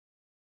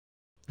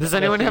Does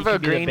anyone so have you a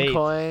could be the green bait.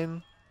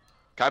 coin?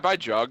 Can I buy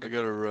jug? I got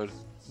a red.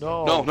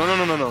 No. No, no, no,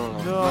 no, no, no, no,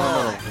 no, No.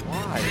 no.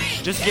 Why?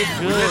 Just get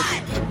good.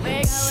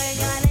 We're going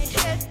on a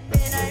trip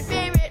in our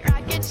favorite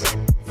rocket ship,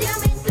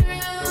 zooming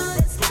through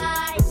the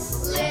sky.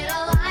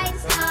 Little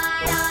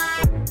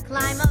Einstein,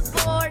 climb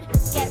aboard,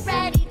 get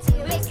ready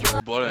to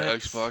explore. Bought an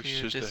Let's Xbox see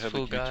what just to this have a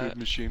fool YouTube got.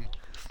 machine.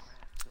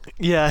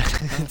 Yeah,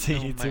 it's a know,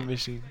 YouTube Mike.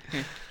 machine.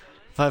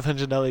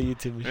 $500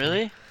 YouTube machine.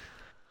 Really?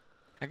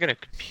 I got a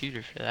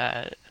computer for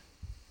that.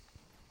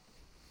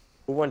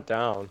 Who went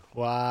down?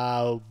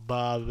 Wow,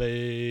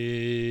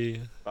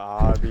 Bobby.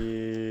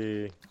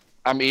 Bobby.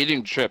 I'm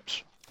eating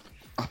chips.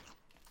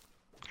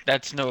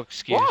 That's no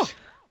excuse. Whoa.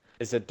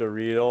 Is it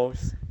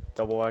Doritos?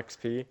 Double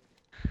XP?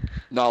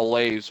 No,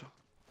 Lay's.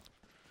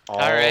 Oh.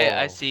 Alright,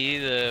 I see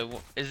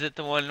is it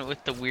the one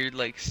with the weird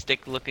like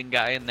stick looking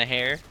guy in the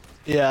hair?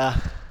 Yeah.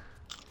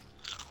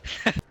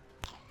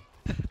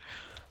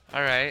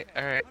 Alright.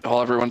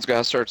 Well, everyone's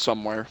gotta start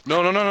somewhere.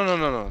 No, no, no, no, no,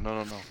 no, no,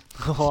 no, no,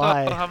 no.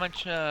 Why? So how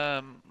much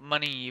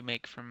money you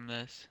make from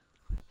this?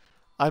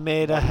 I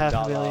made a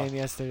 $500,000 $1.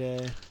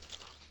 yesterday.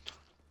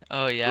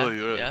 Oh yeah, Really,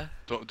 really. yeah.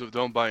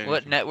 Don't buy anything.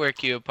 What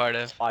network you a part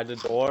of? By the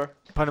door?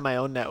 Part of my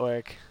own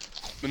network.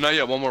 But not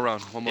yet. One more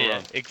round. One more Yeah,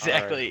 round.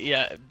 exactly.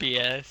 Yeah,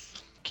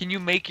 BS. Can you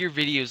make your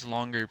videos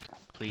longer,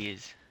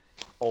 please?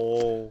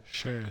 Oh.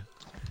 Sure.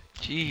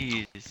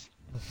 Jeez.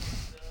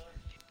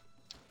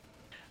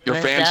 Your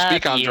What's fans up,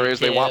 speak, Andres.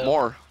 They want YouTube?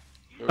 more.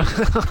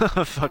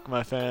 Fuck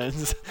my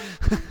fans.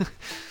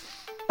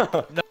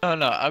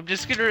 No. I'm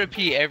just gonna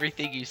repeat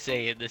everything you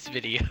say in this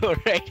video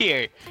right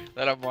here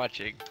that I'm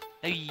watching.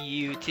 Hey,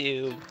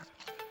 YouTube.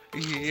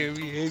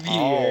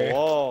 Oh,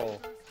 whoa.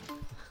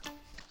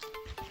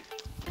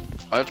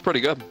 That's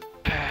pretty good.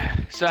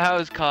 So how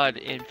is COD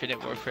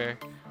Infinite Warfare?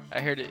 I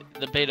heard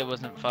the beta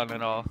wasn't fun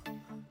at all.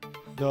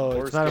 No, it's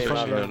Worst not a game fun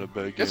ever. Not game. a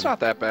bad game. It's not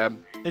that bad.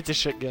 It's a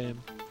shit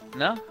game.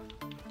 No?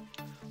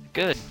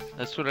 Good.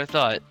 That's what I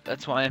thought.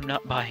 That's why I'm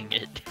not buying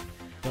it.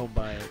 Don't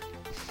buy it.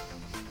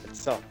 It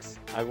sucks.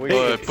 I Put,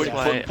 waited. put, That's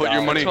why- put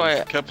your money. that's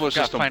why I Kepler Got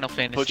system. Final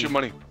Fantasy. Put your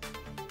money.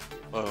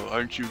 Oh,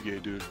 aren't you gay,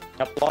 dude?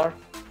 Kepler?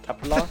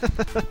 Kepler?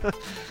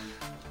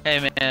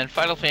 Hey man,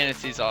 Final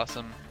Fantasy's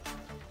awesome.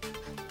 No,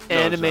 it's not.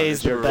 Anime's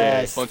It's the a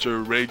best. bunch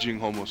of raging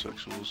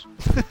homosexuals.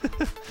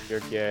 You're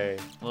gay.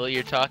 Well,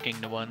 you're talking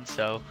to one,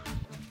 so.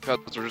 Because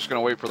we're just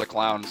gonna wait for the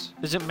clowns.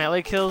 Is it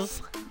melee kills?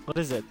 What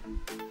is it?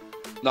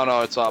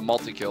 No, it's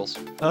multi kills.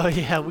 Oh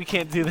yeah, we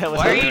can't do that with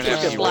Why are our you Fucking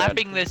friends.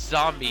 slapping this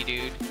zombie,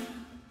 dude?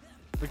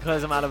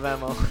 Because I'm out of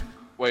ammo.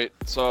 Wait,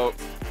 so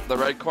the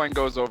red coin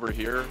goes over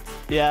here.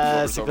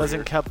 Yes, it over goes in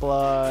here?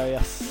 Kepler.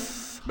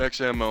 Yes. Max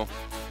ammo.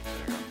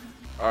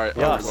 All right.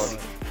 Yes.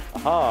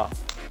 Aha.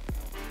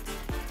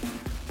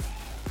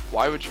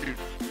 Why did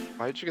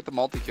you get the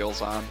multi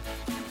kills on?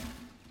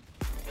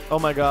 Oh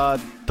my god.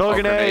 Throw a Oh,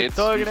 grenade. grenades.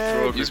 Throw a You grenade.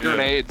 throw a Use grenade.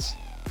 grenades.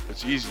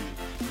 It's easy.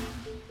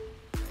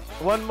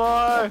 One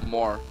more.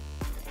 More.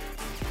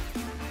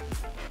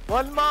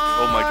 One more.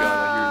 Oh my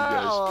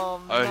god,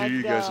 Oh I my hear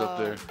you guys up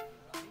God. there.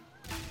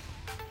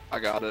 I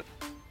got it.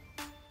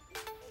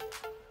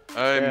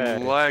 I'm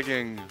Okay.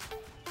 lagging.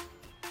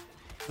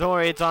 Don't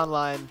worry, it's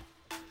online.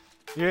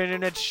 Your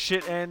internet's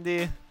shit,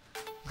 Andy.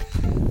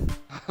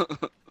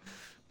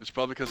 It's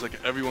probably because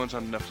like everyone's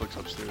on Netflix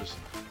upstairs.